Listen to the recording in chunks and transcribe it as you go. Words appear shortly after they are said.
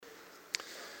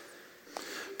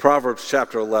Proverbs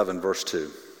chapter 11, verse 2.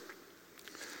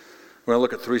 We're going to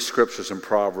look at three scriptures in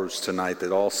Proverbs tonight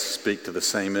that all speak to the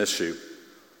same issue.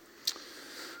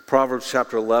 Proverbs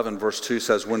chapter 11, verse 2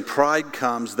 says, "When pride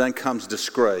comes, then comes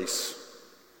disgrace,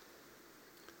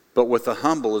 but with the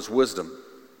humble is wisdom."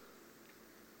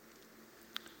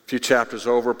 A few chapters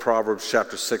over, Proverbs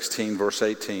chapter 16, verse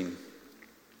 18.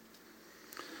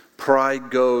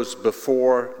 "Pride goes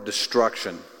before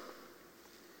destruction,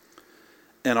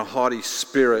 and a haughty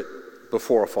spirit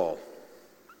before a fall."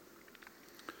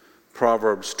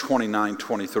 Proverbs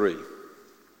 29:23.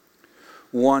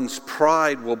 "One's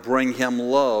pride will bring him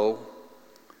low,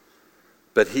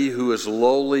 but he who is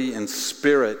lowly in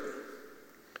spirit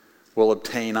will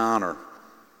obtain honor."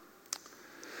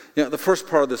 You know, the first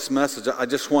part of this message, I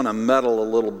just want to meddle a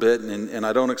little bit, and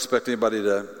I don't expect anybody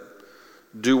to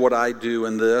do what I do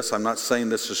in this. I'm not saying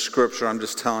this is scripture. I'm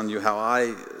just telling you how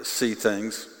I see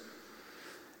things.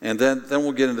 And then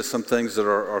we'll get into some things that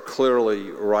are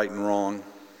clearly right and wrong.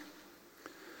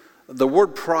 The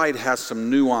word pride has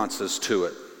some nuances to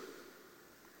it.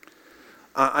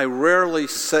 I rarely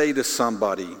say to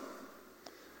somebody,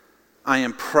 "I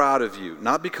am proud of you,"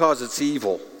 not because it's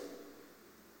evil,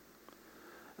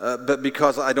 but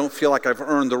because I don't feel like I've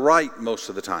earned the right most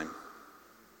of the time.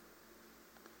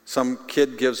 Some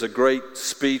kid gives a great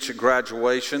speech at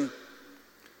graduation.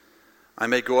 I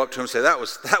may go up to him and say, that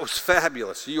was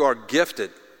fabulous. You are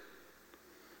gifted.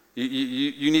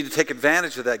 You need to take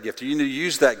advantage of that gift. You need to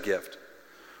use that gift.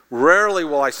 Rarely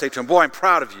will I say to him, "Boy, I'm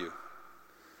proud of you,"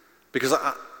 because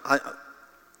I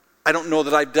don't know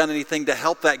that I've done anything to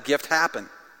help that gift happen.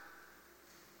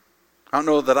 I don't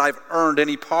know that I've earned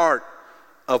any part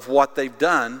of what they've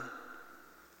done.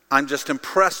 I'm just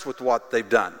impressed with what they've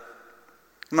done.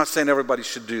 I'm not saying everybody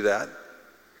should do that.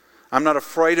 I'm not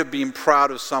afraid of being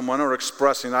proud of someone or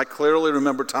expressing it. I clearly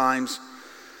remember times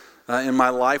in my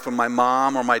life when my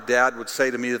mom or my dad would say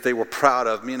to me that they were proud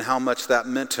of me and how much that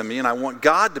meant to me, and I want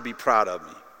God to be proud of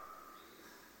me.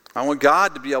 I want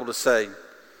God to be able to say,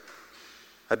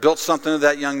 "I built something to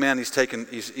that young man, he's taken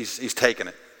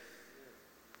it."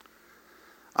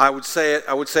 I would say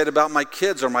it about my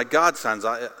kids or my godsons.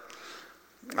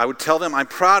 I would tell them, "I'm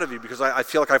proud of you," because I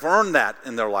feel like I've earned that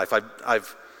in their life.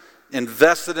 I've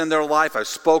invested in their life, I've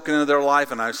spoken into their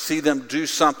life, and I see them do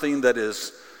something that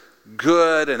is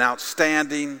good and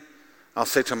outstanding. I'll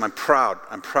say to them, I'm proud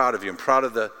of you. I'm proud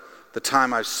of the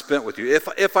time I've spent with you.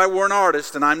 If I were an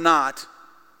artist, and I'm not,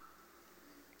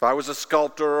 if I was a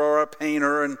sculptor or a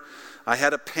painter and I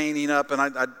had a painting up, and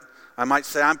I might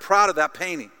say, "I'm proud of that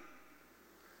painting."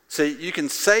 See, you can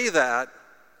say that,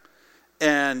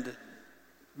 and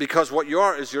because what you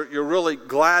are is you're really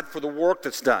glad for the work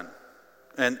that's done.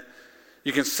 And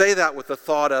you can say that with the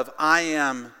thought of, "I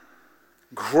am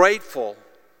grateful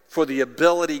for the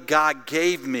ability God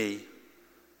gave me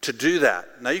to do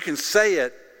that." Now, you can say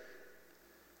it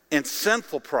in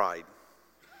sinful pride.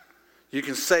 You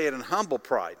can say it in humble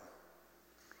pride.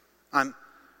 "I'm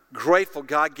grateful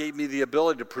God gave me the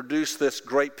ability to produce this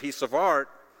great piece of art,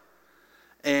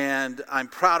 and I'm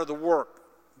proud of the work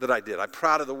that I did. I'm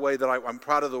proud of the way that I'm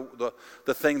proud of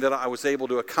the thing that I was able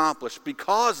to accomplish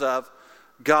because of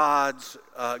God's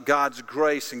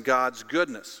grace and God's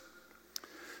goodness."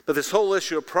 But this whole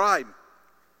issue of pride,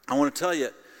 I want to tell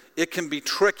you, it can be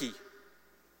tricky.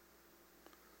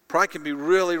 Pride can be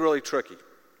really, really tricky.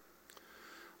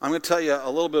 I'm going to tell you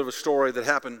a little bit of a story that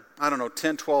happened,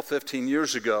 10, 12, 15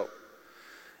 years ago.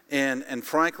 And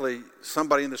frankly,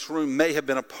 somebody in this room may have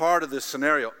been a part of this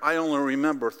scenario. I only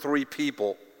remember 3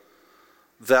 people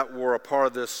that were a part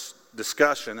of this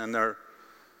discussion, and they're,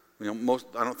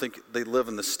 I don't think they live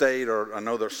in the state, or I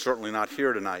know they're certainly not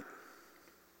here tonight.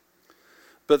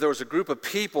 But there was a group of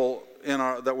people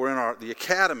that were in the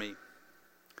academy,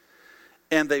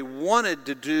 and they wanted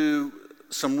to do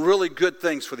some really good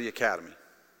things for the academy.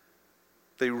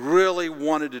 They really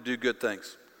wanted to do good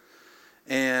things.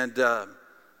 And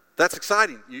that's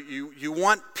exciting. You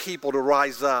want people to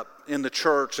rise up in the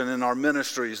church and in our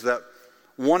ministries that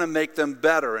want to make them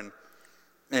better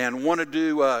and want to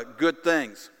do good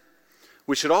things.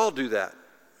 We should all do that.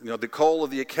 The goal of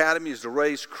the academy is to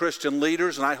raise Christian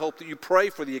leaders, and I hope that you pray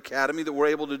for the academy that we're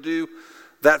able to do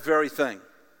that very thing.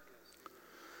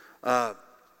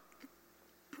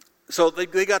 So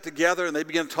they got together and they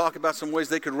began to talk about some ways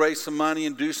they could raise some money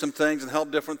and do some things and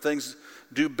help different things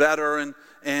do better,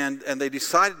 and they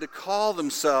decided to call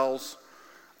themselves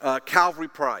Calvary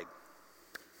Pride.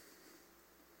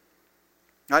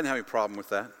 I didn't have any problem with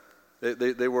that.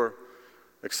 They were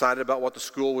excited about what the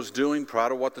school was doing,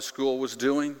 proud of what the school was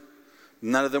doing.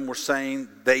 None of them were saying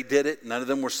they did it. None of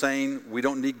them were saying we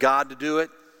don't need God to do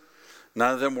it.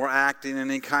 None of them were acting in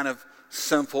any kind of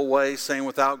sinful way, saying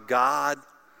without God.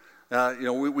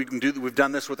 We've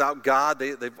done this without God.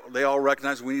 They all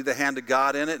recognized we need the hand of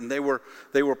God in it, and they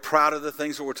were proud of the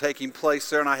things that were taking place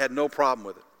there, and I had no problem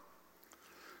with it.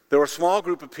 There were a small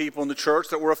group of people in the church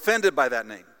that were offended by that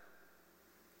name.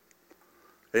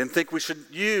 They didn't think we should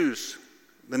use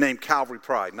the name Calvary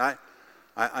Pride. And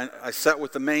I sat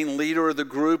with the main leader of the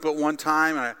group at one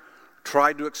time, and I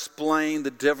tried to explain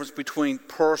the difference between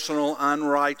personal,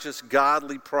 unrighteous,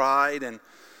 godly pride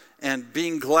and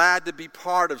being glad to be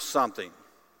part of something.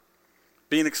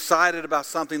 Being excited about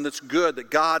something that's good,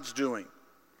 that God's doing.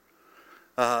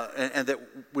 And that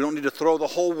we don't need to throw the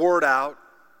whole word out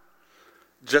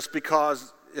just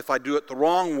because if I do it the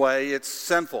wrong way, it's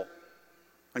sinful.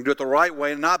 I can do it the right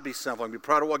way and not be sinful. I can be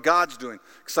proud of what God's doing.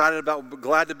 Excited about,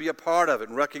 glad to be a part of it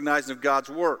and recognizing of God's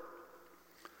work.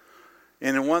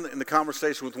 And in the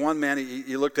conversation with one man,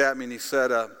 he looked at me and he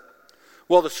said,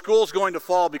 well, the school's going to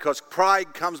fall because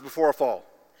pride comes before a fall.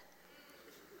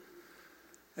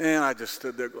 And I just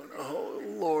stood there going, oh,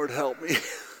 Lord, help me.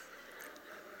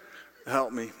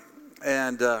 Help me.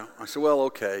 And I said, well,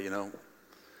 okay,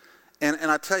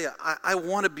 And I tell you, I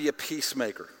want to be a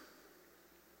peacemaker.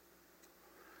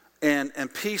 And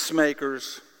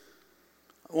peacemakers,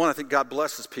 I think God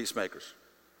blesses peacemakers.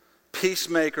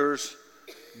 Peacemakers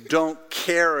don't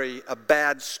carry a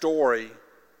bad story,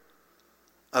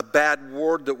 a bad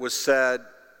word that was said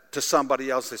to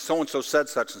somebody else. Say, so-and-so said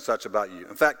such and such about you.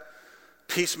 In fact,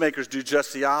 peacemakers do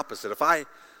just the opposite.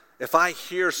 If I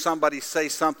hear somebody say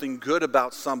something good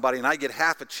about somebody and I get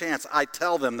half a chance, I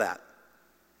tell them that.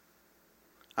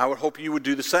 I would hope you would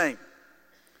do the same.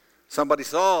 Somebody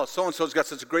says, oh, so-and-so's got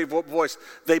such a great voice.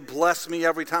 They bless me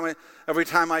every time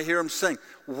I hear them sing.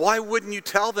 Why wouldn't you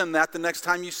tell them that the next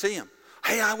time you see them?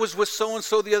 Hey, I was with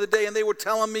so-and-so the other day, and they were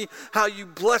telling me how you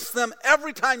bless them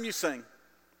every time you sing.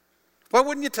 Why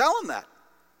wouldn't you tell them that?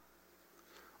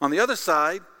 On the other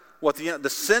side, the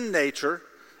sin nature,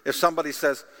 if somebody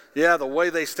says, yeah, the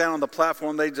way they stand on the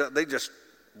platform, they just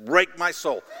rake my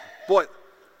soul. Boy,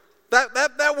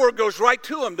 that word goes right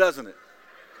to them, doesn't it?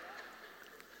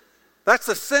 That's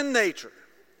the sin nature.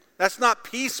 That's not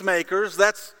peacemakers,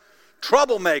 that's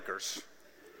troublemakers.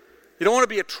 You don't want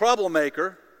to be a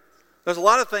troublemaker. There's a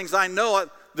lot of things I know,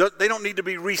 they don't need to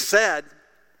be resaid.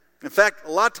 In fact,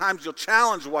 a lot of times you'll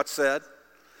challenge what's said.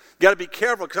 You got to be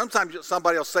careful, because sometimes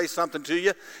somebody will say something to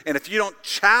you, and if you don't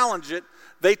challenge it,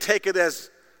 they take it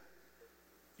as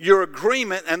your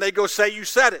agreement, and they go say you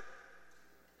said it.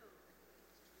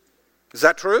 Is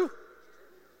that true?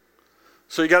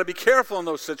 So you got to be careful in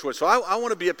those situations. So I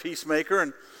want to be a peacemaker,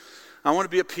 and I want to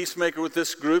be a peacemaker with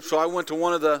this group. So I went to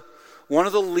one of the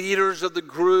leaders of the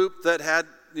group that had,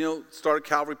 started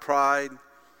Calvary Pride.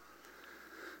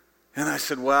 And I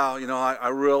said, wow, I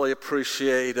really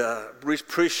appreciate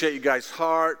you guys'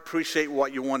 heart, appreciate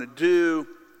what you want to do.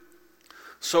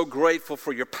 So grateful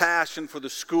for your passion for the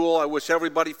school. I wish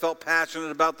everybody felt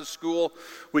passionate about the school.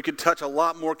 We could touch a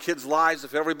lot more kids' lives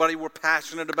if everybody were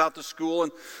passionate about the school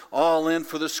and all in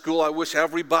for the school. I wish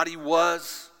everybody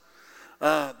was.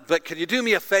 But could you do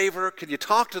me a favor? Could you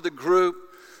talk to the group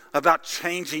about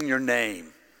changing your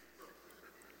name?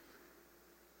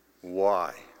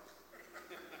 Why?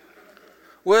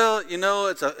 Well,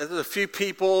 it's a few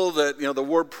people that, the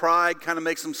word pride kind of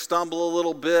makes them stumble a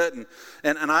little bit.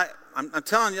 And I'm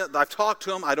telling you, I've talked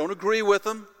to them. I don't agree with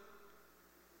them.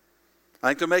 I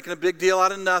think they're making a big deal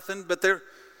out of nothing. But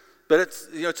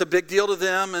it's a big deal to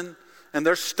them, and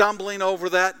they're stumbling over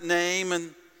that name,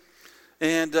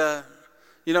 and the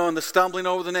stumbling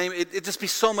over the name. It'd just be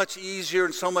so much easier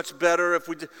and so much better if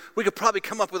we could probably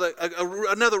come up with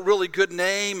another really good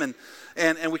name,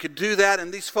 and we could do that,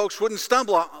 and these folks wouldn't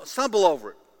stumble over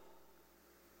it.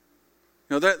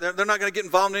 They're not going to get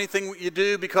involved in anything you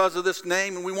do because of this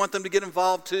name, and we want them to get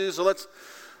involved too. So let's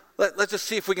just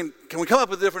see if we can we come up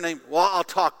with a different name? Well, I'll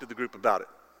talk to the group about it.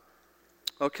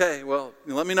 Okay, well,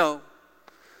 let me know.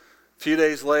 A few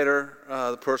days later,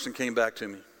 the person came back to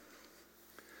me,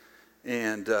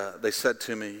 and they said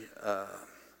to me,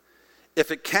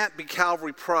 if it can't be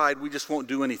Calvary Pride, we just won't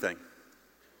do anything.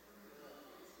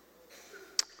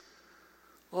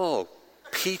 Oh,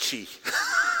 peachy.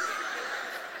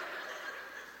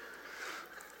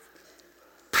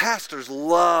 Pastors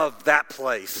love that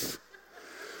place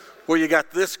where you got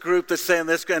this group that's saying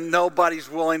this, and nobody's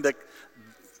willing to.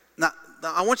 Now,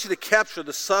 I want you to capture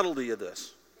the subtlety of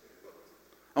this.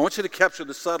 I want you to capture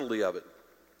the subtlety of it.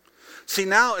 See,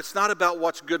 now it's not about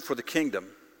what's good for the kingdom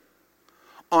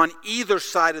on either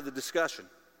side of the discussion.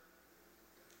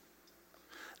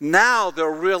 Now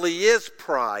there really is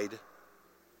pride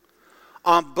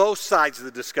on both sides of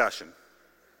the discussion.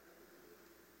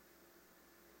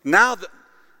 Now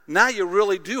you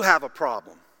really do have a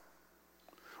problem.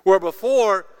 Where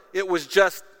before it was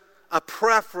just a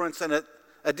preference and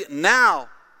now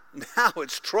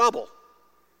it's trouble.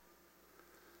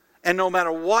 And no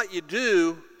matter what you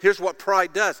do, here's what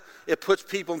pride does. It puts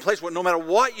people in place where no matter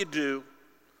what you do,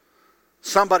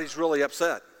 somebody's really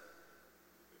upset.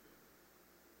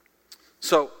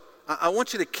 So I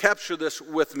want you to capture this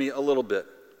with me a little bit.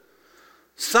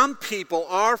 Some people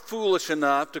are foolish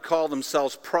enough to call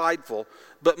themselves prideful,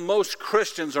 but most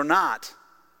Christians are not.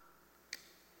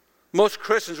 Most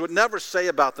Christians would never say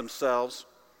about themselves,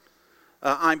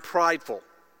 I'm prideful,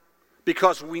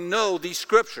 because we know these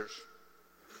scriptures.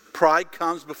 Pride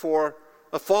comes before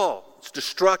a fall. It's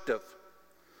destructive.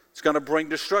 It's going to bring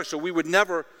destruction. So we would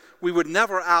never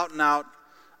out and out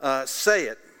say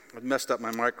it. I've messed up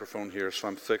my microphone here, so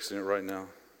I'm fixing it right now.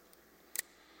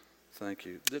 Thank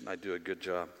you. Didn't I do a good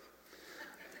job?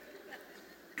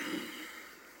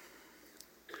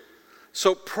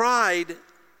 So pride,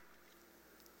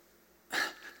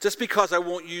 just because I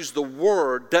won't use the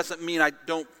word doesn't mean I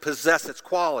don't possess its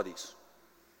qualities.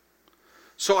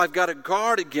 So I've got to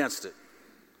guard against it.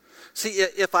 See,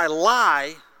 if I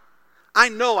lie, I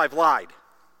know I've lied.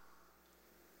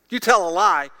 You tell a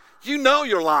lie, you know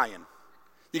you're lying.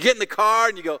 You get in the car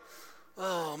and you go,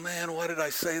 oh man, why did I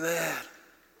say that?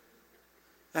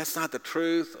 That's not the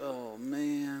truth. Oh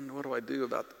man, what do I do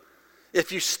about that?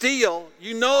 If you steal,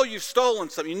 you know you've stolen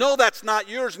something. You know that's not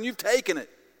yours and you've taken it.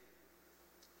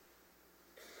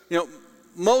 You know,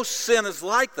 most sin is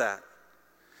like that.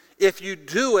 If you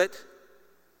do it,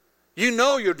 you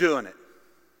know you're doing it.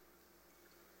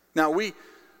 Now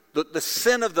the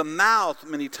sin of the mouth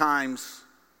many times,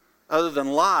 other than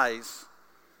lies,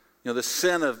 the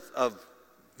sin of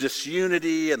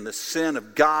disunity and the sin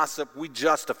of gossip, we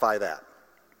justify that.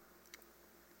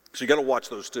 So you got to watch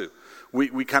those too.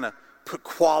 We kind of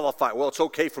qualify. Well, it's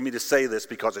okay for me to say this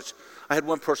because I had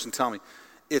one person tell me,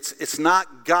 it's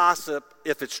not gossip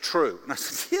if it's true. And I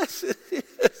said, yes, it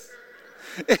is.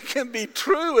 It can be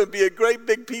true and be a great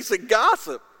big piece of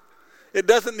gossip. It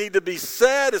doesn't need to be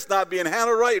said. It's not being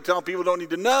handled right. You're telling people don't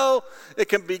need to know. It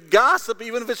can be gossip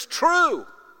even if it's true.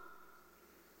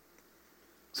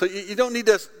 So you don't need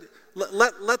to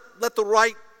let the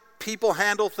right people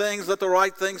handle things. Let the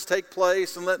right things take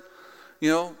place. And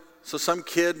so some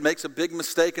kid makes a big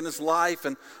mistake in his life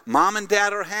and mom and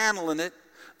dad are handling it.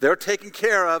 They're taking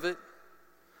care of it.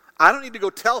 I don't need to go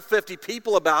tell 50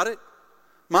 people about it.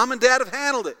 Mom and dad have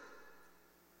handled it.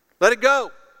 Let it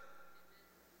go.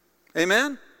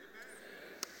 Amen?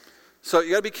 So you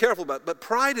got to be careful about it. But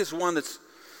pride is one that's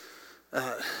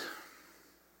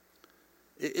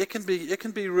it can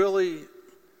be really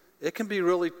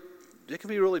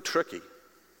tricky.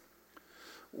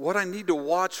 What I need to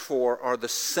watch for are the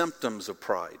symptoms of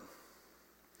pride,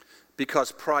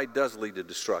 because pride does lead to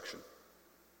destruction.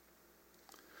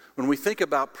 When we think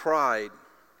about pride,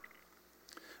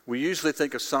 we usually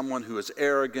think of someone who is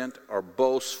arrogant or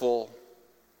boastful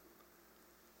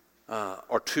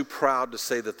or too proud to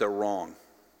say that they're wrong.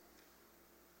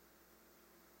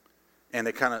 And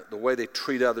the way they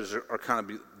treat others are kind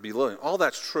of belittling. All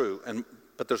that's true,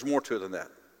 but there's more to it than that.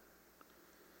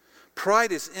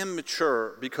 Pride is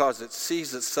immature because it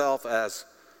sees itself as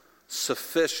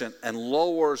sufficient and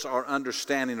lowers our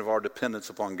understanding of our dependence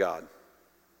upon God.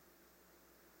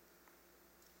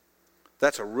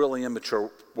 That's a really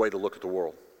immature way to look at the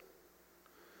world.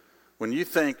 When you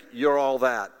think you're all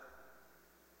that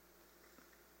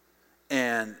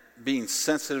and being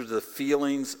sensitive to the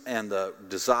feelings and the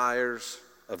desires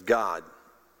of God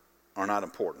are not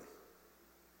important.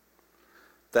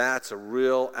 That's a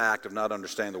real act of not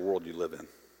understanding the world you live in.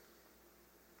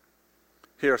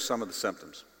 Here are some of the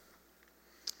symptoms.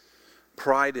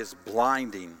 Pride is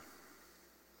blinding.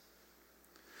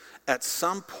 At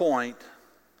some point,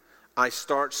 I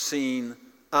start seeing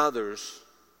others,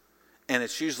 and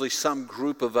it's usually some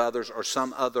group of others or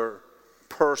some other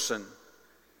person.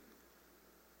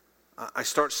 I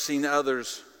stop seeing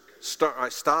others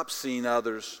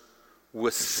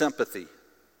with sympathy.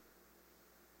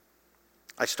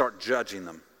 I start judging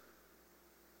them.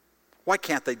 Why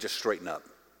can't they just straighten up?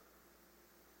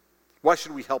 Why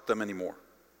should we help them anymore?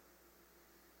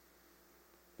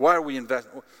 Why are we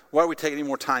taking any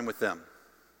more time with them?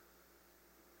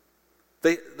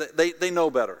 They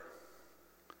know better.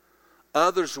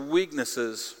 Others'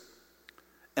 weaknesses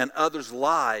and others'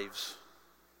 lives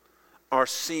are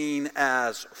seen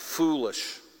as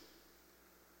foolish.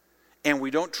 And we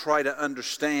don't try to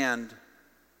understand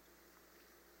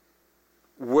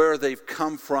where they've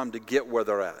come from to get where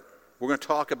they're at. We're going to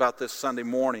talk about this Sunday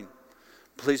morning.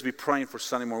 Please be praying for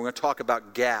Sunday morning. We're going to talk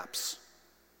about gaps.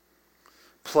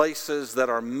 places that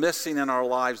are missing in our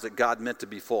lives that God meant to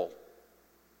be full.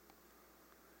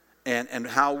 And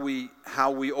how we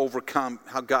overcome,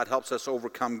 how God helps us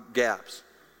overcome gaps.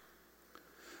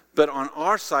 But on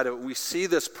our side of it, we see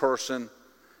this person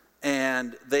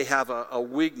and they have a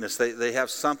weakness. They have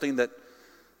something that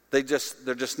they're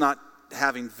just not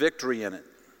having victory in it.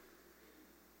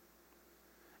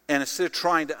 And instead of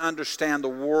trying to understand the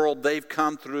world they've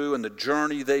come through and the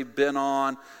journey they've been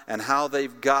on and how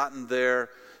they've gotten there,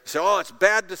 you say, oh, it's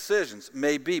bad decisions.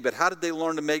 Maybe, but how did they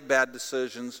learn to make bad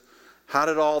decisions? How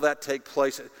did all that take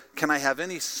place? Can I have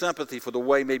any sympathy for the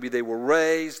way maybe they were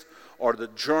raised or the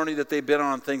journey that they've been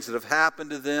on, things that have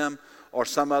happened to them or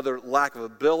some other lack of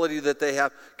ability that they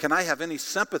have? Can I have any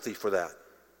sympathy for that?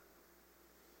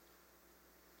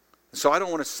 So I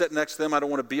don't want to sit next to them. I don't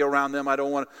want to be around them.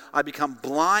 I become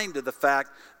blind to the fact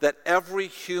that every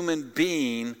human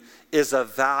being is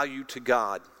of value to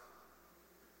God.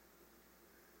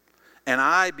 And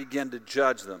I begin to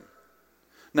judge them.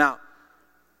 Now,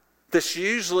 this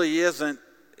usually isn't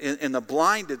in the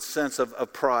blinded sense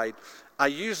of pride. I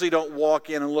usually don't walk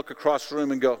in and look across the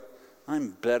room and go, I'm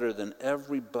better than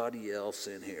everybody else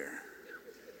in here.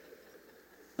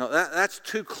 No, that's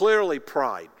too clearly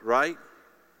pride, right?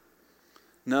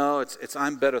 No, it's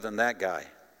I'm better than that guy.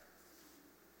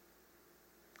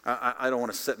 I don't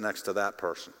want to sit next to that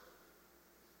person.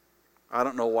 I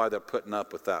don't know why they're putting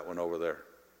up with that one over there.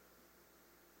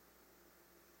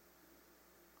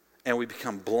 And we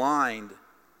become blind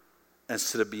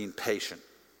instead of being patient.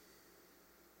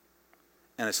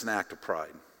 And it's an act of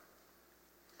pride.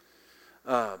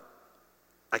 I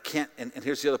can't, and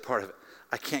here's the other part of it.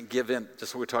 I can't give in,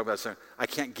 just what we talked about, I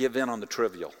can't give in on the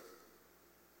trivial.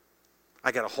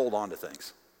 I got to hold on to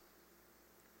things.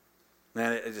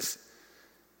 Man, it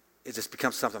just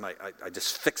becomes something I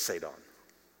just fixate on.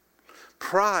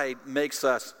 Pride makes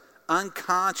us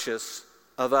unconscious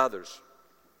of others.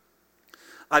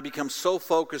 I become so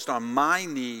focused on my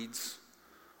needs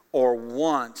or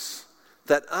wants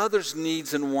that others'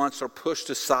 needs and wants are pushed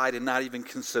aside and not even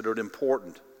considered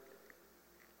important.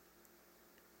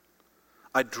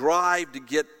 I drive to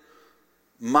get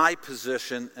my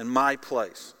position and my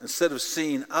place instead of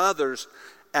seeing others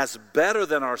as better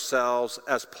than ourselves,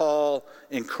 as Paul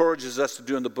encourages us to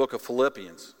do in the book of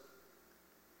Philippians.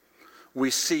 We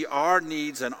see our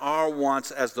needs and our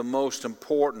wants as the most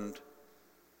important,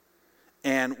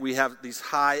 and we have these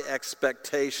high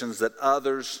expectations that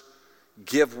others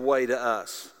give way to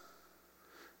us.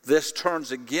 This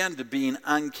turns again to being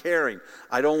uncaring.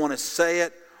 I don't want to say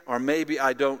it, or maybe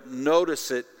I don't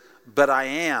notice it, but I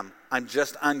am. I'm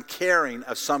just uncaring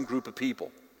of some group of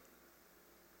people.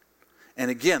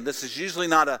 And again, this is usually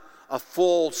not a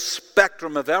full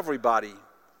spectrum of everybody.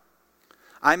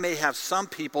 I may have some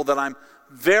people that I'm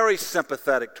very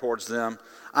sympathetic towards them.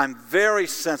 I'm very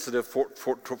sensitive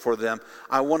for them.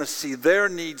 I want to see their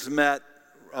needs met,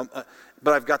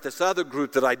 but I've got this other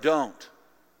group that I don't.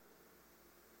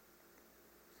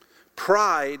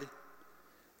 Pride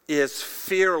is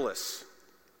fearless.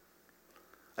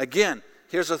 Again,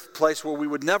 here's a place where we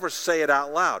would never say it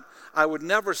out loud. I would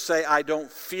never say I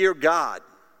don't fear God.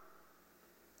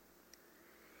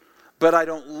 But I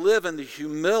don't live in the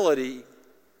humility,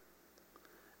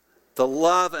 the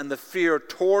love and the fear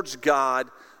towards God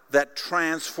that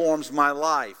transforms my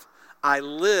life. I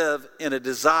live in a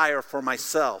desire for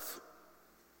myself.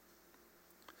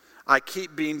 I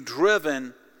keep being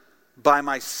driven by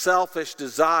my selfish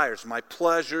desires, my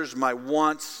pleasures, my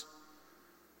wants,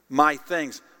 my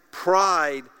things.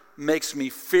 Pride makes me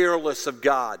fearless of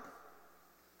God.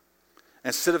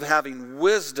 Instead of having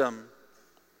wisdom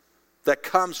that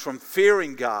comes from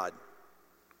fearing God,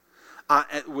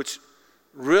 which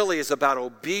really is about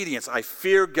obedience. I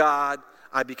fear God,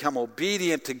 I become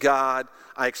obedient to God,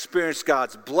 I experience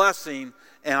God's blessing,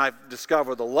 and I've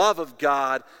discovered the love of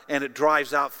God, and it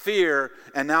drives out fear,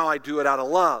 and now I do it out of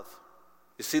love.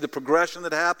 You see the progression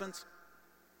that happens?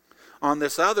 On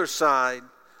this other side,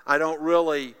 I don't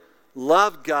really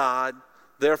love God,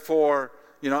 therefore,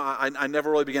 I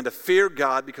never really began to fear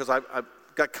God because I've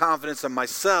got confidence in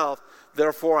myself.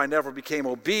 Therefore, I never became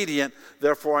obedient.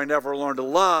 Therefore, I never learned to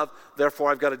love. Therefore,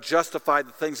 I've got to justify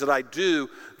the things that I do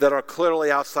that are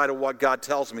clearly outside of what God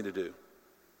tells me to do.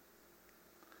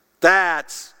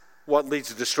 That's what leads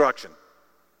to destruction.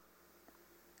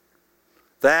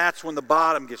 That's when the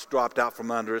bottom gets dropped out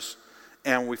from under us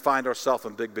and we find ourselves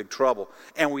in big, big trouble.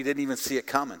 And we didn't even see it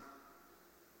coming.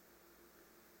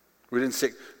 We didn't see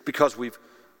it because we've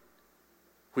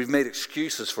made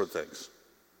excuses for things.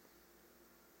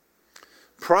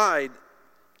 Pride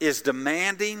is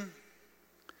demanding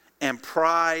and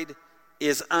pride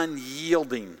is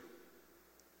unyielding.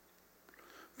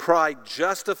 Pride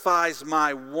justifies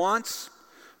my wants.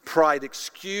 Pride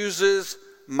excuses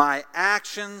my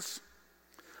actions.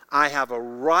 I have a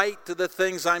right to the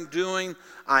things I'm doing.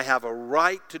 I have a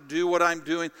right to do what I'm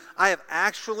doing. I have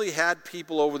actually had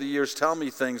people over the years tell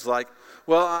me things like,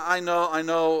 well, I know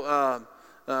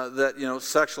that,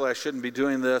 sexually I shouldn't be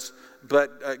doing this,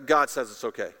 but God says it's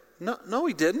okay. No,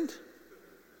 he didn't.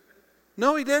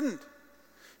 No, he didn't.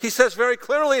 He says very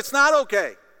clearly it's not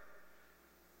okay.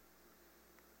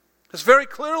 It's very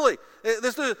clearly.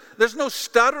 There's no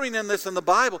stuttering in this in the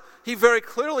Bible. He very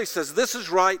clearly says this is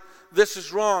right, this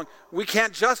is wrong. We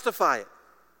can't justify it.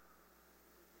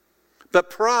 But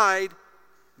pride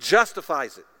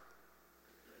justifies it.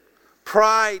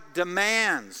 Pride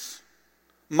demands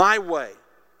my way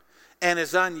and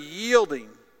is unyielding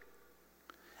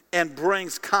and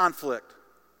brings conflict.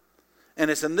 And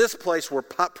it's in this place where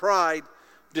pride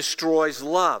destroys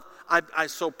love. I'm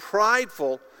so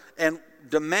prideful and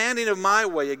demanding of my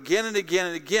way again and again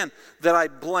and again that I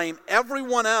blame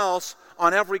everyone else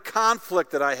on every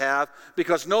conflict that I have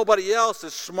because nobody else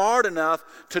is smart enough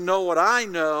to know what I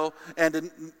know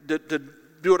and to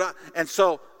do it. And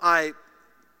so I'm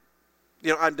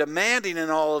demanding in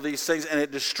all of these things, and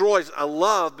it destroys a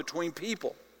love between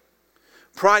people.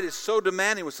 Pride is so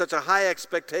demanding with such a high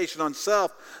expectation on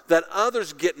self that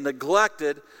others get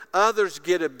neglected, others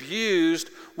get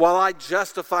abused while I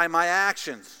justify my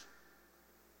actions.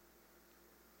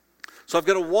 So I've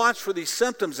got to watch for these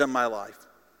symptoms in my life.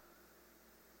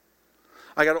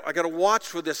 I got to watch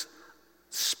for this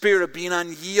spirit of being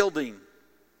unyielding,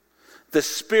 the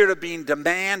spirit of being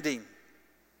demanding,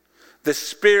 the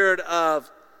spirit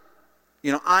of,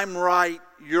 I'm right,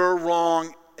 you're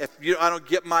wrong. If I don't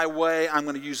get my way, I'm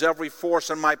going to use every force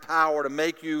in my power to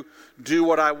make you do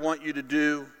what I want you to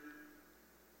do.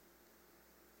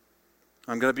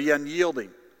 I'm going to be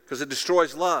unyielding because it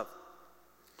destroys love.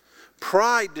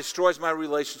 Pride destroys my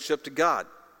relationship to God.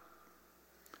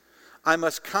 I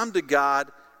must come to God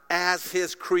as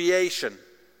His creation.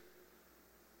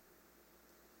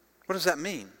 What does that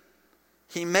mean?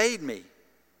 He made me.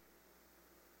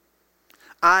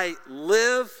 I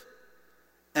live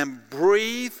and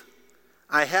breathe.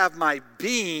 I have my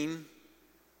being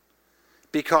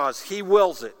because He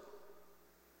wills it.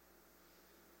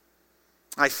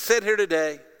 I sit here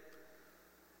today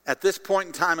at this point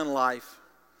in time in life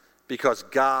because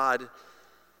God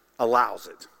allows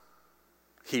it.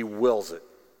 He wills it.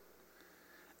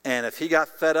 And if He got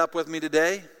fed up with me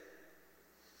today,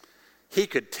 He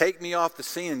could take me off the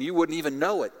scene and you wouldn't even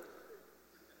know it.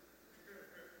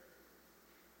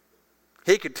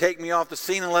 He could take me off the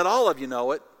scene and let all of you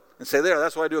know it and say,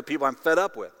 that's what I do with people I'm fed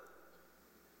up with.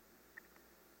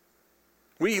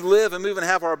 We live and move and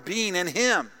have our being in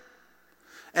Him.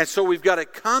 And so we've got to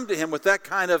come to Him with that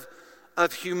kind of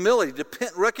humility,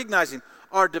 recognizing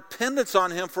our dependence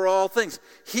on Him for all things.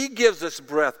 He gives us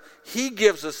breath. He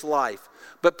gives us life.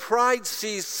 But pride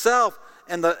sees self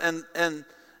and the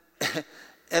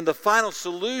final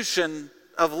solution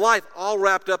of life all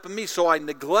wrapped up in me. So I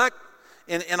neglect,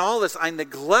 in all this, I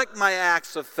neglect my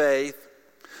acts of faith.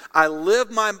 I live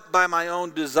by my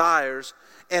own desires,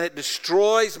 and it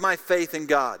destroys my faith in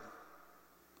God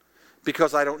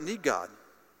because I don't need God.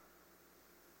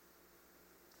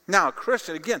 Now, a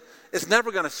Christian, again, is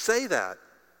never going to say that.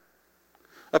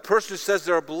 A person who says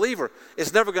they're a believer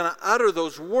is never going to utter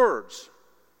those words.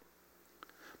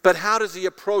 But how does he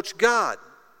approach God?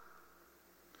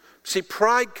 See,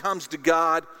 pride comes to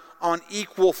God on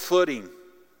equal footing,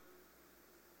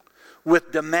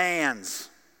 with demands,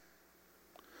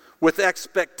 with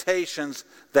expectations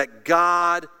that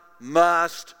God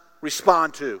must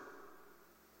respond to.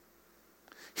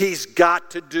 He's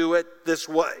got to do it this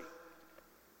way.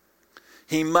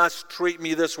 He must treat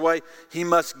me this way. He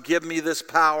must give me this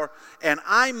power. And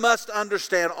I must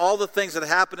understand all the things that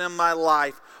happen in my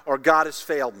life or God has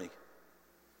failed me.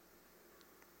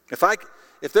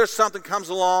 If there's something comes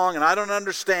along and I don't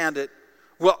understand it,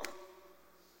 well,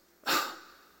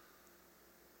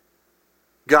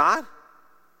 God,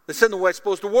 this isn't the way it's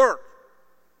supposed to work.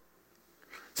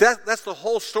 See, that's the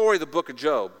whole story of the book of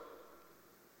Job.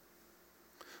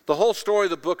 The whole story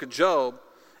of the book of Job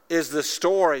is the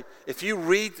story. If you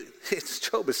read,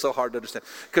 Job is so hard to understand.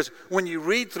 Because when you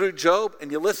read through Job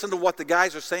and you listen to what the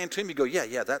guys are saying to him, you go,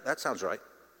 yeah, that sounds right.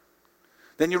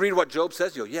 Then you read what Job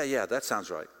says, you go, yeah, that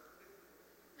sounds right.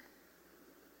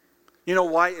 You know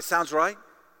why it sounds right?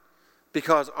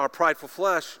 Because our prideful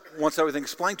flesh wants everything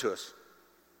explained to us.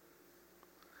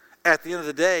 At the end of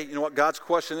the day, you know what God's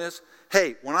question is?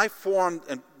 Hey, when I formed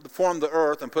the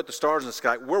earth and put the stars in the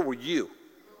sky, where were you?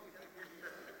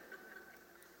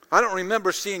 I don't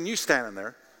remember seeing you standing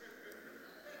there.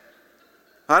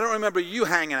 I don't remember you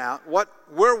hanging out.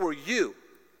 Where were you?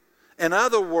 In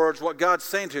other words, what God's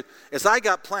saying to you is, I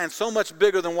got plans so much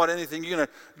bigger than what anything you're going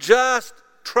to, just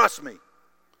trust me.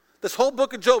 This whole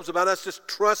book of Job's about us just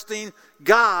trusting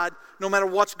God no matter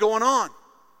what's going on.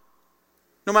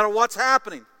 No matter what's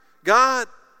happening. God,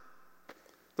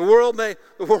 the world may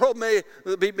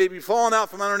be falling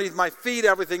out from underneath my feet.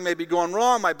 Everything may be going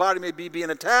wrong. My body may be being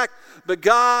attacked. But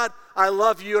God, I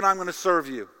love you and I'm going to serve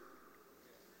you.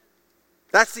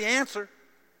 That's the answer.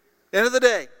 End of the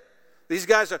day. These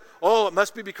guys are, it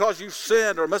must be because you've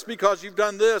sinned, or it must be because you've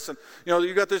done this, and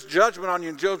you got this judgment on you.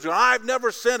 And Job's going, I've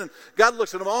never sinned. And God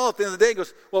looks at them all at the end of the day and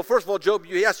goes, well, first of all, Job,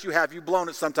 yes, you have. You've blown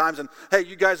it sometimes. And hey,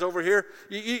 you guys over here,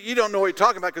 you don't know what you're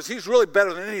talking about, because he's really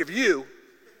better than any of you.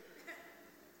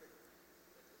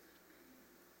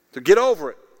 So get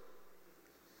over it.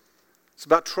 It's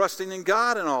about trusting in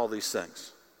God in all these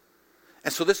things.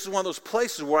 And so this is one of those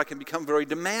places where I can become very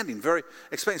demanding, very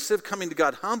expecting. Instead of coming to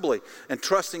God humbly and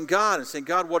trusting God and saying,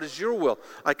 God, what is your will?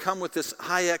 I come with this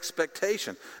high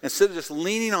expectation. Instead of just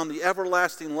leaning on the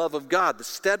everlasting love of God, the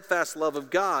steadfast love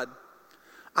of God,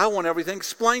 I want everything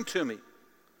explained to me.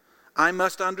 I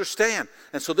must understand.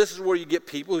 And so this is where you get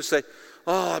people who say,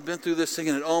 I've been through this thing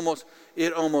and it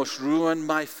almost ruined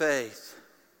my faith.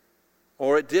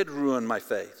 Or it did ruin my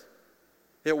faith.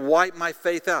 It wiped my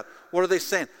faith out. What are they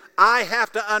saying? I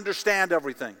have to understand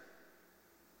everything.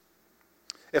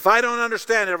 If I don't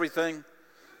understand everything,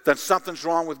 then something's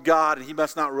wrong with God and he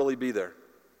must not really be there.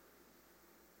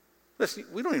 Listen,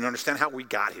 we don't even understand how we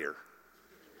got here.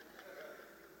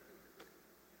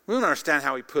 We don't understand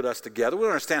how he put us together. We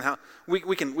don't understand how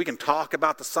we can talk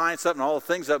about the science of it and all the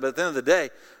things of it, but at the end of the day,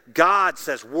 God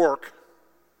says work.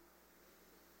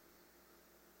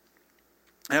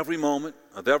 Every moment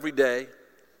of every day,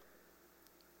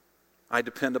 I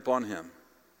depend upon him.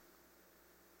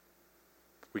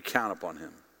 We count upon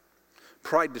him.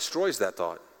 Pride destroys that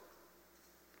thought.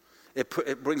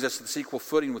 It brings us to this equal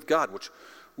footing with God, which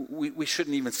we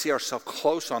shouldn't even see ourselves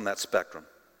close on that spectrum.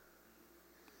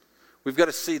 We've got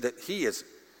to see that he's,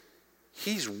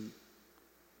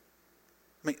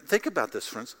 think about this,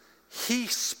 friends. He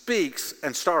speaks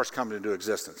and stars come into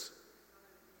existence.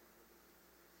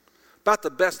 About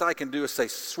the best I can do is say,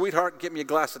 sweetheart, get me a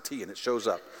glass of tea, and it shows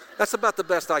up. That's about the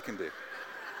best I can do.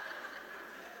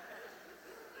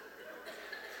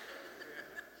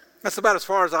 That's about as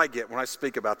far as I get when I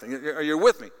speak about things. Are you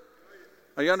with me?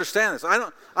 Are you understand this?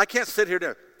 I can't sit here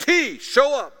and tea,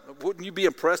 show up. Wouldn't you be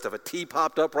impressed if a tea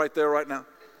popped up right there right now?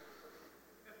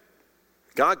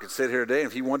 God could sit here today, and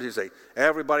if he wanted to say,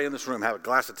 everybody in this room have a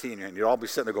glass of tea in your hand, you'd all be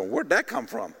sitting there going, where'd that come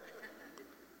from?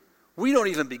 We don't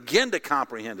even begin to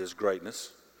comprehend his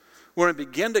greatness. We don't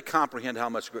begin to comprehend how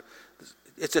much.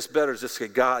 It's just better to just say,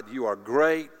 God, you are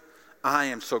great. I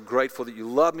am so grateful that you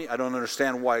love me. I don't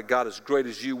understand why God as great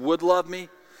as you would love me.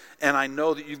 And I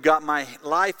know that you've got my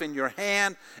life in your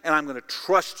hand, and I'm going to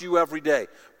trust you every day.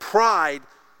 Pride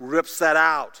rips that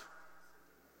out.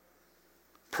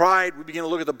 Pride, we begin to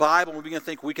look at the Bible, and we begin to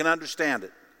think we can understand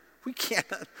it.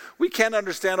 We can't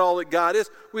understand all that God is.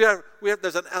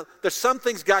 There's some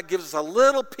things God gives us a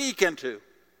little peek into.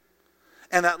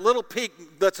 And that little peek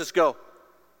lets us go,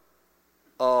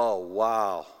 oh,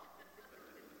 wow.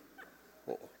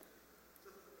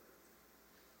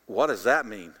 What does that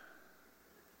mean?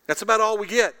 That's about all we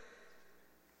get.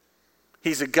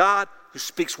 He's a God who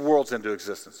speaks worlds into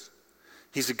existence.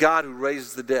 He's a God who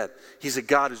raises the dead. He's a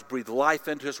God who's breathed life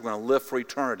into us. We're going to live for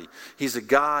eternity. He's a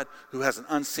God who has an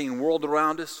unseen world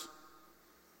around us.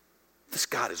 This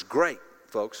God is great,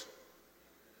 folks.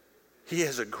 He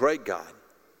is a great God.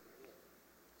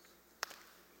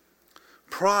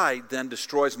 Pride then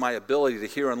destroys my ability to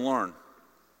hear and learn.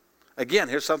 Again,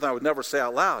 here's something I would never say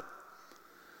out loud.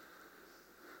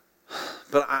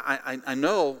 But I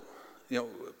know,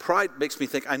 pride makes me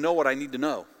think I know what I need to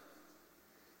know.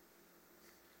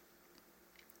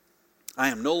 I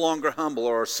am no longer humble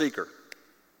or a seeker.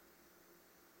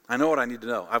 I know what I need to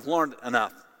know. I've learned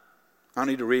enough. I don't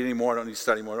need to read anymore. I don't need to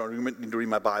study anymore. I don't need to read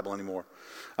my Bible anymore.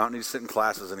 I don't need to sit in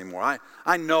classes anymore.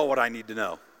 I know what I need to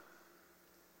know.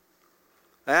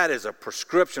 That is a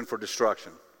prescription for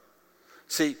destruction.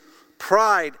 See,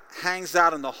 pride hangs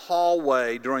out in the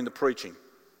hallway during the preaching.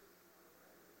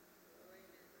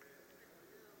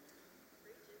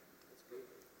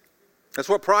 That's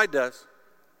what pride does.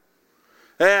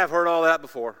 Hey, I've heard all that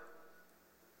before.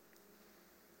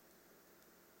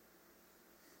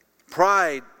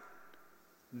 Pride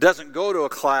doesn't go to a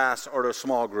class or to a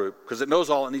small group because it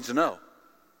knows all it needs to know.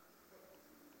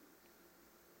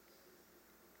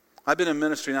 I've been in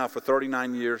ministry now for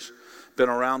 39 years, been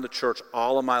around the church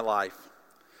all of my life.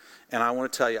 And I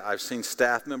want to tell you, I've seen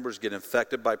staff members get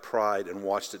infected by pride and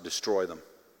watched it destroy them.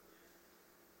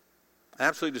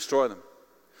 Absolutely destroy them.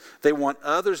 They want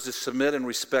others to submit and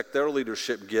respect their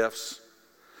leadership gifts,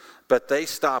 but they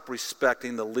stop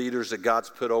respecting the leaders that God's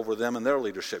put over them and their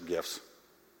leadership gifts.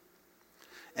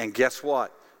 And guess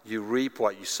what? You reap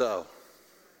what you sow.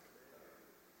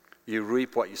 You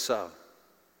reap what you sow.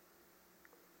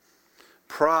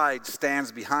 Pride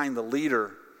stands behind the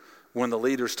leader when the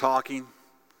leader's talking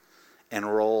and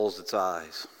rolls its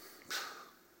eyes.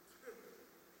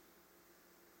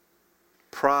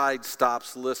 Pride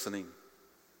stops listening.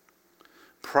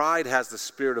 Pride has the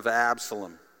spirit of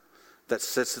Absalom that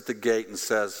sits at the gate and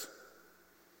says,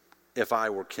 if I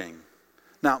were king.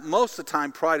 Now, most of the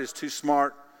time, pride is too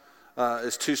smart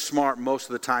most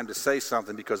of the time to say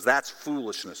something because that's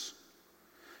foolishness.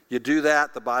 You do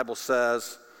that, the Bible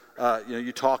says,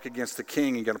 you talk against the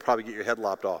king, you're going to probably get your head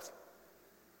lopped off.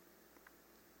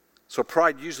 So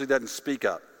pride usually doesn't speak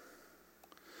up.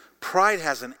 Pride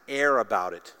has an air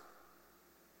about it.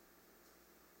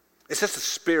 It's just a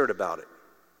spirit about it.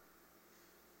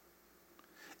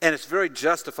 And it's very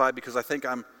justified because I think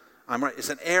I'm right. It's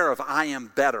an air of I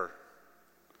am better.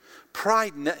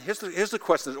 Pride, here's the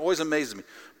question that always amazes me.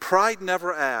 Pride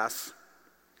never asks,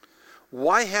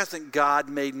 why hasn't God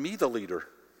made me the leader?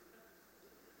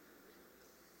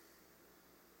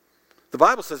 The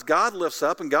Bible says God lifts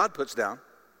up and God puts down.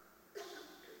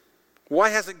 Why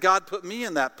hasn't God put me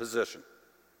in that position?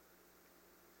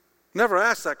 Never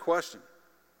asks that question.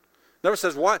 Never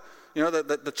says, why,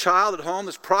 the child at home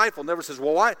that's prideful never says,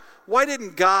 well, why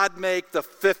didn't God make the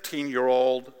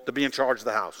 15-year-old to be in charge of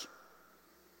the house?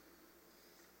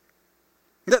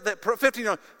 That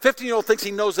 15-year-old thinks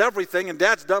he knows everything and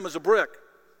dad's dumb as a brick.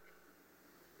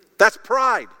 That's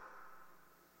pride.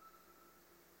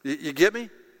 You get me?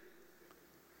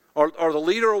 Or the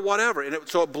leader or whatever. And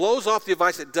so it blows off the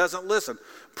advice. It doesn't listen.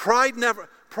 Pride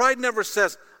never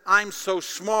says, I'm so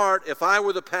smart. If I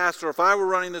were the pastor, if I were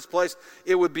running this place,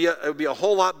 it would be a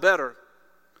whole lot better.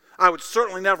 I would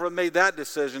certainly never have made that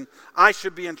decision. I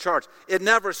should be in charge. It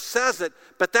never says it,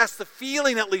 but that's the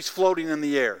feeling at least floating in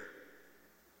the air.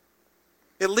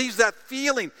 It leaves that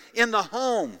feeling in the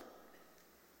home.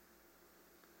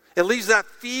 It leaves that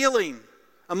feeling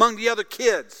among the other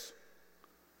kids.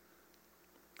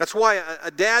 That's why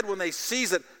a dad, when they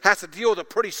sees it, has to deal with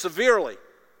it pretty severely.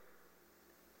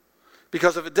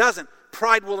 Because if it doesn't,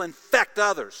 pride will infect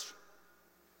others.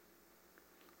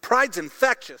 Pride's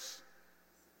infectious.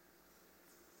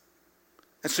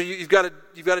 And so you've got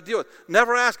to deal with it.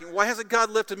 Never asking, why hasn't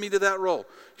God lifted me to that role?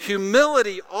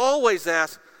 Humility always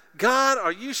asks, God,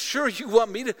 are you sure you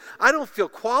want me to? I don't feel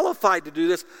qualified to do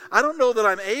this. I don't know that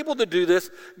I'm able to do this.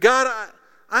 God,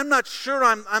 I'm not sure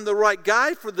I'm the right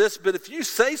guy for this, but if you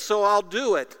say so, I'll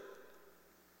do it.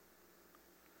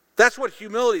 That's what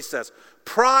humility says.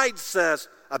 Pride says,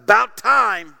 about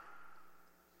time.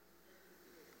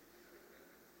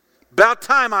 About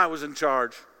time I was in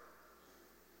charge.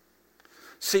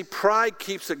 See, pride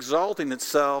keeps exalting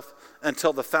itself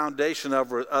until the foundation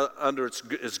under it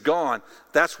is gone.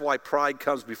 That's why pride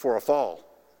comes before a fall.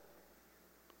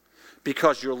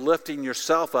 Because you're lifting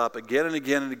yourself up again and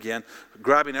again and again,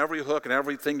 grabbing every hook and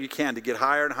everything you can to get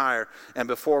higher and higher, and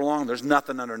before long there's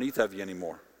nothing underneath of you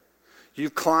anymore.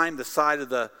 You've climbed the side of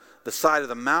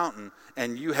the mountain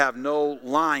and you have no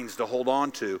lines to hold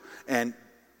on to, and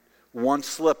one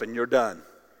slip and you're done.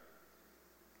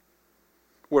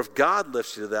 Where if God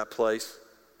lifts you to that place,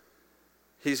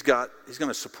 He's going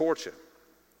to support you.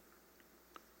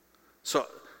 So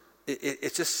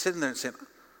it's just sitting there and saying,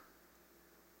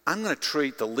 I'm going to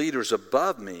treat the leaders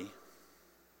above me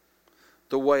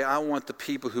the way I want the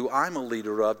people who I'm a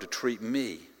leader of to treat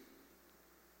me.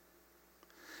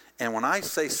 And when I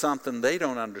say something they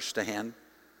don't understand,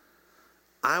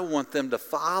 I want them to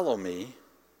follow me,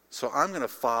 so I'm going to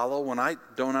follow when I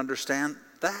don't understand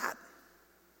that.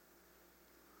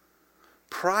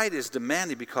 Pride is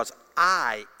demanding because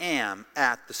I am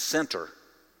at the center.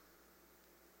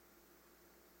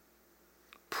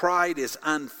 Pride is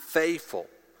unfaithful.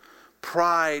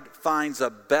 Pride finds a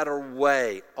better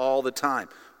way all the time.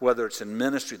 Whether it's in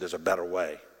ministry, there's a better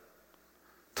way.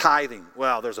 Tithing,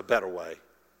 well, there's a better way.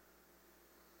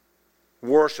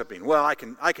 Worshiping, well, I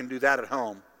can do that at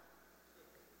home.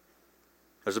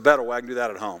 There's a better way, I can do that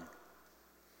at home.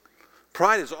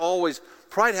 Pride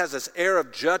has this air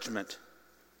of judgment.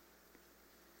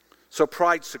 So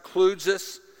pride secludes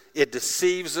us, it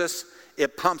deceives us,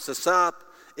 it pumps us up,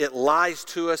 it lies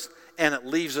to us, and it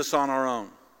leaves us on our own.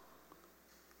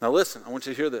 Now listen, I want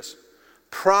you to hear this.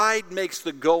 Pride makes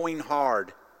the going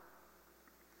hard.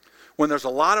 When there's a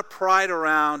lot of pride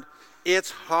around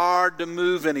it's hard to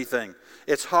move anything.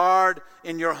 It's hard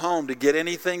in your home to get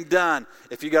anything done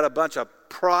if you got a bunch of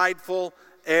prideful,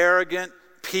 arrogant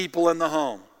people in the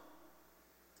home.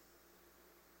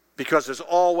 Because there's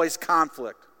always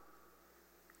conflict.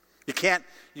 You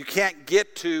can't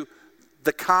get to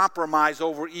the compromise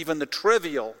over even the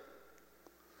trivial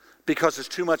because there's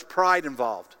too much pride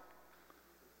involved.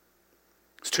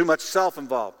 It's too much self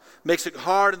involved. Makes it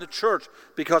hard in the church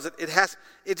because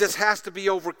it just has to be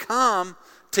overcome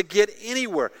to get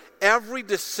anywhere. Every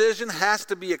decision has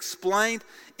to be explained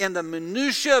in the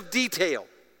minutiae of detail.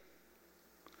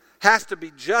 Has to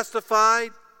be justified.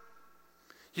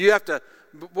 You have to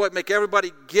make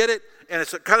everybody get it. And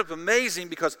it's kind of amazing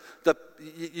because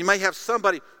you may have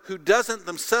somebody who doesn't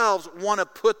themselves want to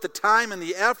put the time and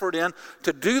the effort in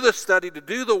to do the study, to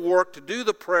do the work, to do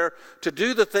the prayer, to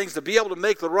do the things, to be able to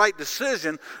make the right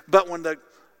decision. But when the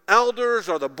elders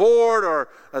or the board or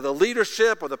the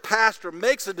leadership or the pastor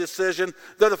makes a decision,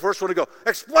 they're the first one to go,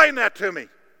 explain that to me.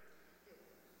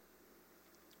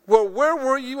 Well, where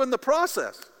were you in the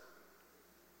process?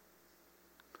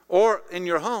 Or in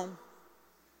your home?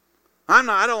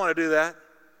 I don't want to do that.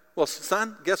 Well,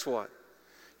 son, guess what?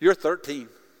 You're 13.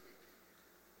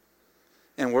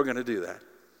 And we're going to do that.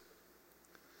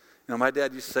 You know, my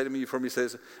dad used to say to me, you've heard me say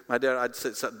this, my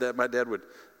dad would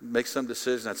make some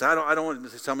decision. I'd say, I don't want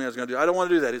to tell me I was going to do it. I don't want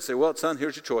to do that. He'd say, well, son,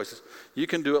 here's your choices. You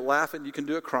can do it laughing, you can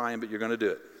do it crying, but you're going to do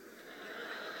it.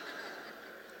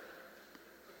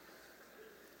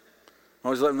 I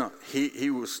always let him know. He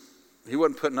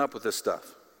wasn't putting up with this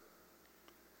stuff.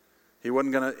 There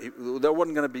wasn't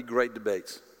going to be great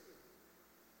debates.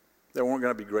 There weren't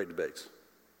going to be great debates.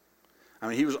 I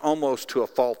mean, he was almost to a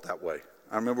fault that way.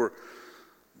 I remember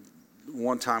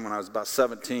one time when I was about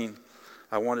 17,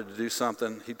 I wanted to do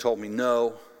something. He told me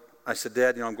no. I said,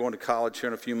 Dad, I'm going to college here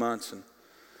in a few months, and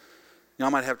I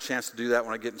might have a chance to do that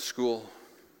when I get in school.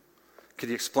 Could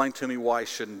you explain to me why I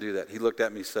shouldn't do that? He looked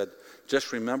at me and said,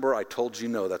 just remember, I told you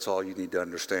no. That's all you need to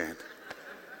understand.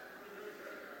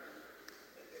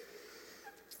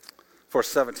 For a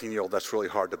 17-year-old, that's really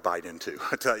hard to bite into.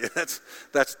 I tell you,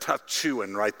 that's tough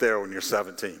chewing right there when you're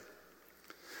 17.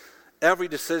 Every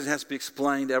decision has to be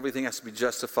explained. Everything has to be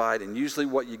justified. And usually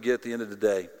what you get at the end of the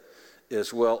day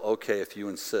is, well, okay, if you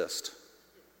insist.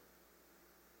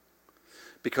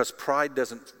 Because pride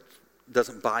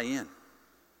doesn't buy in.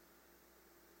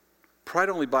 Pride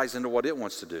only buys into what it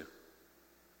wants to do.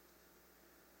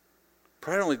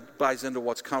 Pride only buys into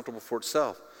what's comfortable for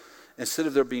itself. Instead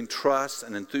of there being trust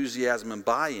and enthusiasm and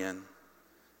buy-in,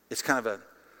 it's kind of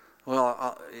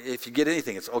if you get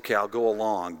anything, it's okay, I'll go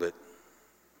along, but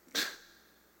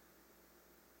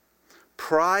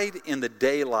pride in the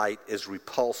daylight is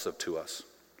repulsive to us.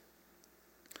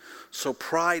 So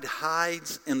pride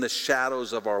hides in the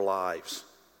shadows of our lives.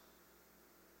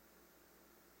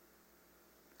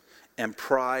 And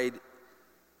pride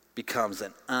becomes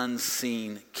an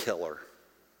unseen killer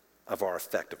of our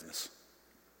effectiveness.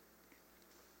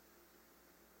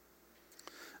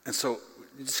 And so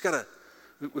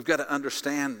we've got to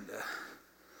understand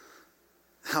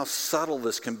how subtle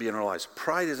this can be in our lives.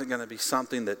 Pride isn't going to be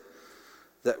something that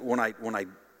when I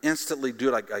instantly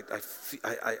do it,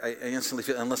 I instantly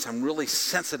feel, unless I'm really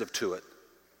sensitive to it.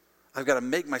 I've got to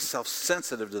make myself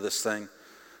sensitive to this thing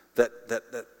that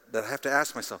I have to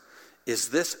ask myself,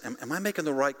 am I making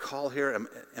the right call here?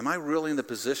 Am I really in the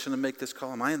position to make this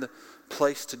call? Am I in the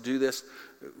place to do this?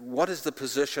 What is the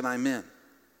position I'm in?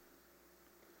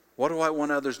 What do I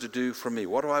want others to do for me?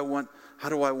 How do I want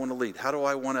to lead? How do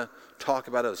I want to talk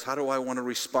about others? How do I want to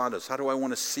respond to others? How do I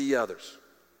want to see others?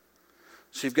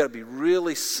 So you've got to be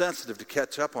really sensitive to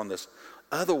catch up on this.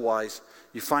 Otherwise,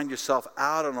 you find yourself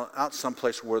out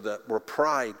someplace where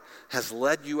pride has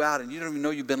led you out, and you don't even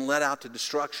know you've been led out to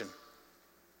destruction.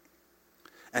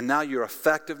 And now your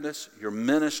effectiveness, your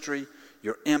ministry,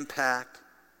 your impact,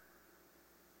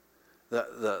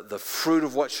 the fruit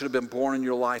of what should have been born in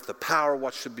your life, the power of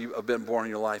what should have been born in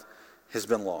your life has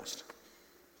been lost.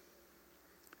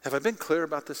 Have I been clear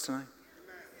about this tonight?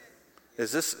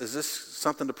 Is this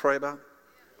something to pray about?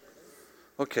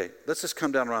 Okay, let's just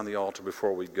come down around the altar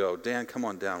before we go. Dan, come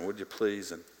on down, would you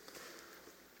please? And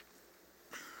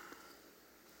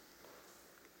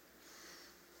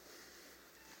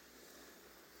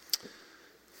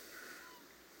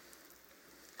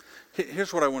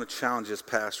here's what I want to challenge you as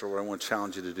pastor, what I want to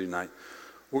challenge you to do tonight.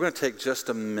 We're going to take just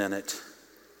a minute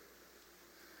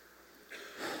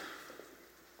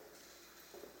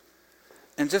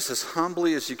and just as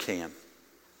humbly as you can,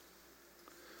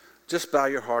 just bow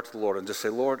your heart to the Lord and just say,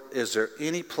 Lord, is there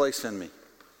any place in me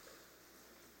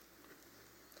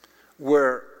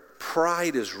where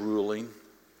pride is ruling,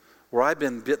 where I've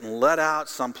been getting let out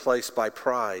someplace by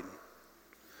pride?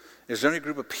 Is there any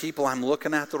group of people I'm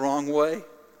looking at the wrong way?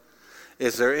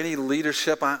 Is there any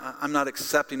leadership I'm not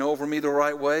accepting over me the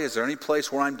right way? Is there any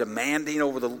place where I'm demanding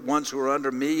over the ones who are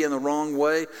under me in the wrong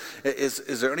way?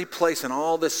 Is there any place in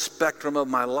all this spectrum of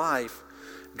my life,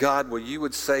 God, where you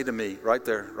would say to me, right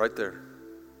there,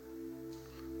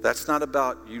 that's not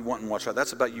about you wanting what's right.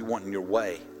 That's about you wanting your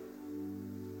way.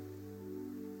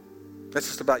 That's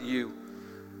just about you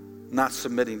not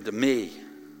submitting to me,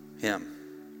 him.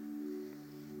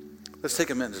 Let's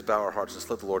take a minute and just bow our hearts and just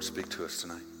let the Lord speak to us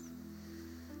tonight.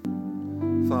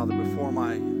 Father, before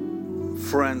my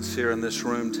friends here in this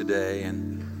room today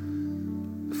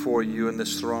and before you in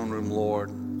this throne room, Lord,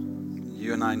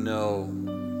 you and I know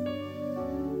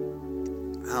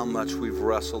how much we've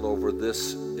wrestled over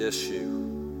this issue,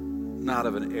 not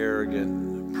of an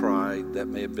arrogant pride that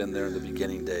may have been there in the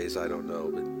beginning days, I don't know,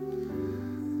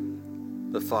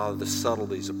 but Father, the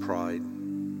subtleties of pride,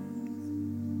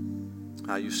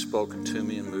 how you've spoken to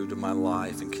me and moved in my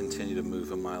life and continue to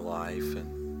move in my life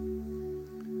and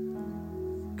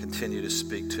continue to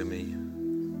speak to me.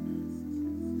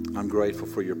 I'm grateful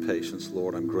for your patience,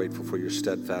 Lord. I'm grateful for your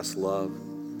steadfast love.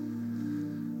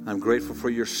 I'm grateful for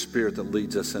your Spirit that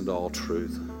leads us into all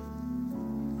truth.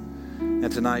 And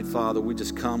tonight, Father, we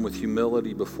just come with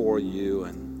humility before you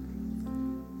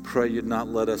and pray you'd not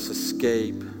let us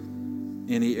escape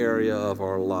any area of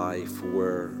our life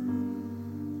where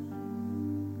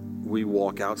we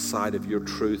walk outside of your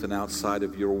truth and outside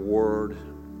of your word,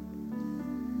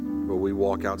 where we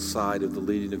walk outside of the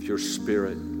leading of your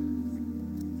Spirit.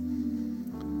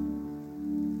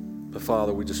 But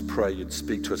Father, we just pray you'd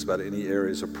speak to us about any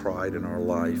areas of pride in our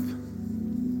life.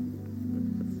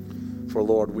 For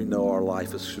Lord, we know our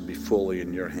life should be fully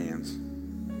in your hands.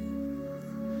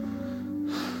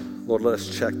 Lord, let us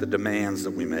check the demands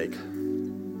that we make.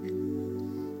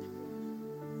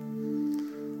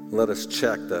 Let us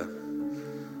check the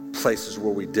places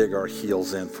where we dig our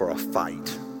heels in for a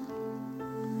fight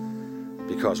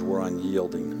because we're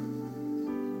unyielding.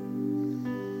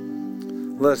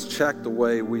 Let us check the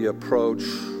way we approach,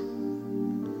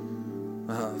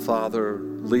 Father,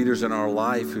 leaders in our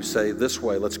life who say, this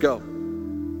way, let's go.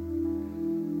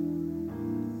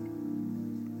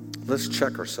 Let's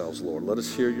check ourselves, Lord. Let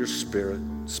us hear your Spirit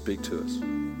speak to us.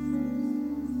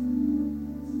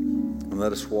 And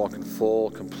let us walk in full,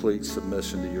 complete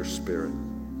submission to your Spirit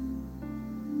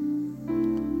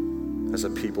as a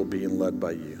people being led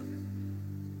by you.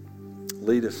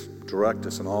 Lead us, direct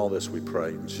us in all this, we pray.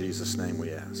 In Jesus' name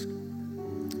we ask.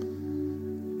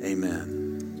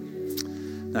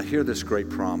 Amen. Now hear this great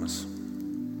promise.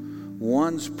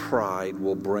 One's pride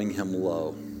will bring him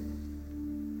low.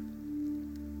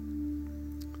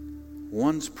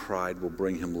 One's pride will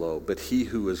bring him low, but he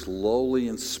who is lowly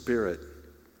in spirit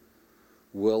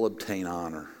will obtain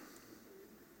honor.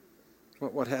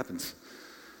 What happens?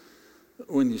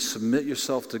 When you submit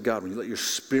yourself to God, when you let your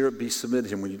spirit be submitted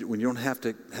to him, when you don't have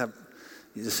to have,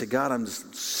 you just say, God, I'm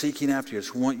just seeking after you. I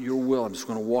just want your will. I'm just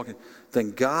going to walk in.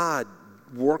 Then God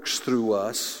works through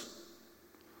us,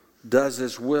 does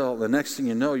his will. The next thing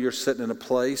you know, you're sitting in a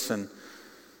place and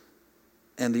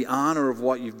the honor of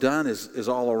what you've done is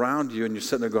all around you, and you're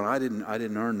sitting there going, I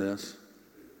didn't earn this.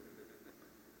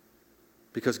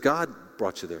 Because God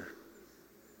brought you there.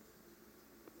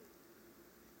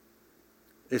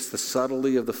 It's the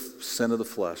subtlety of the sin of the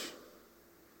flesh.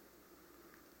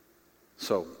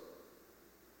 So,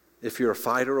 if you're a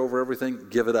fighter over everything,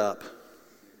 give it up.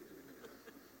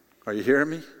 Are you hearing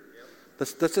me?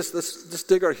 Let's just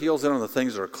dig our heels in on the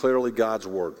things that are clearly God's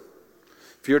word.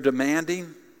 If you're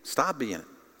demanding, stop being it.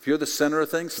 If you're the center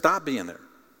of things, stop being there.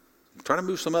 Try to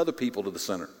move some other people to the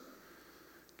center.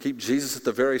 Keep Jesus at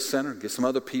the very center. Get some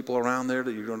other people around there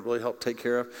that you're going to really help take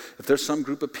care of. If there's some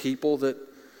group of people that,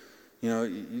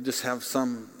 you just have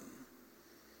some,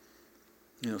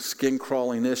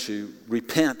 skin-crawling issue,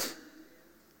 repent.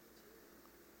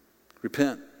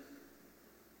 Repent.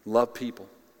 Love people.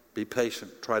 Be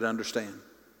patient. Try to understand.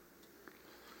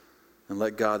 And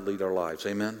let God lead our lives.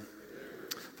 Amen?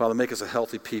 Father, make us a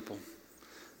healthy people.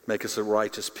 Make us a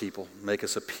righteous people. Make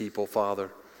us a people, Father,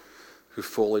 who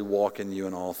fully walk in you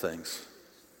in all things.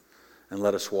 And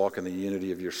let us walk in the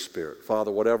unity of your Spirit.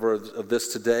 Father, whatever of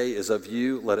this today is of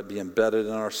you, let it be embedded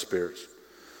in our spirits.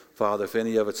 Father, if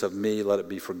any of it's of me, let it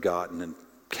be forgotten and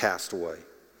cast away.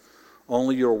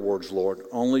 Only your words, Lord.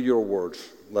 Only your words.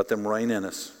 Let them reign in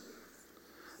us.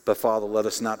 But Father, let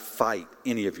us not fight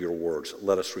any of your words.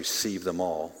 Let us receive them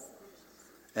all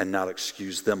and not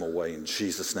excuse them away in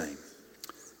Jesus' name.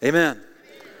 Amen.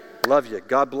 Love you.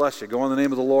 God bless you. Go in the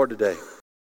name of the Lord today.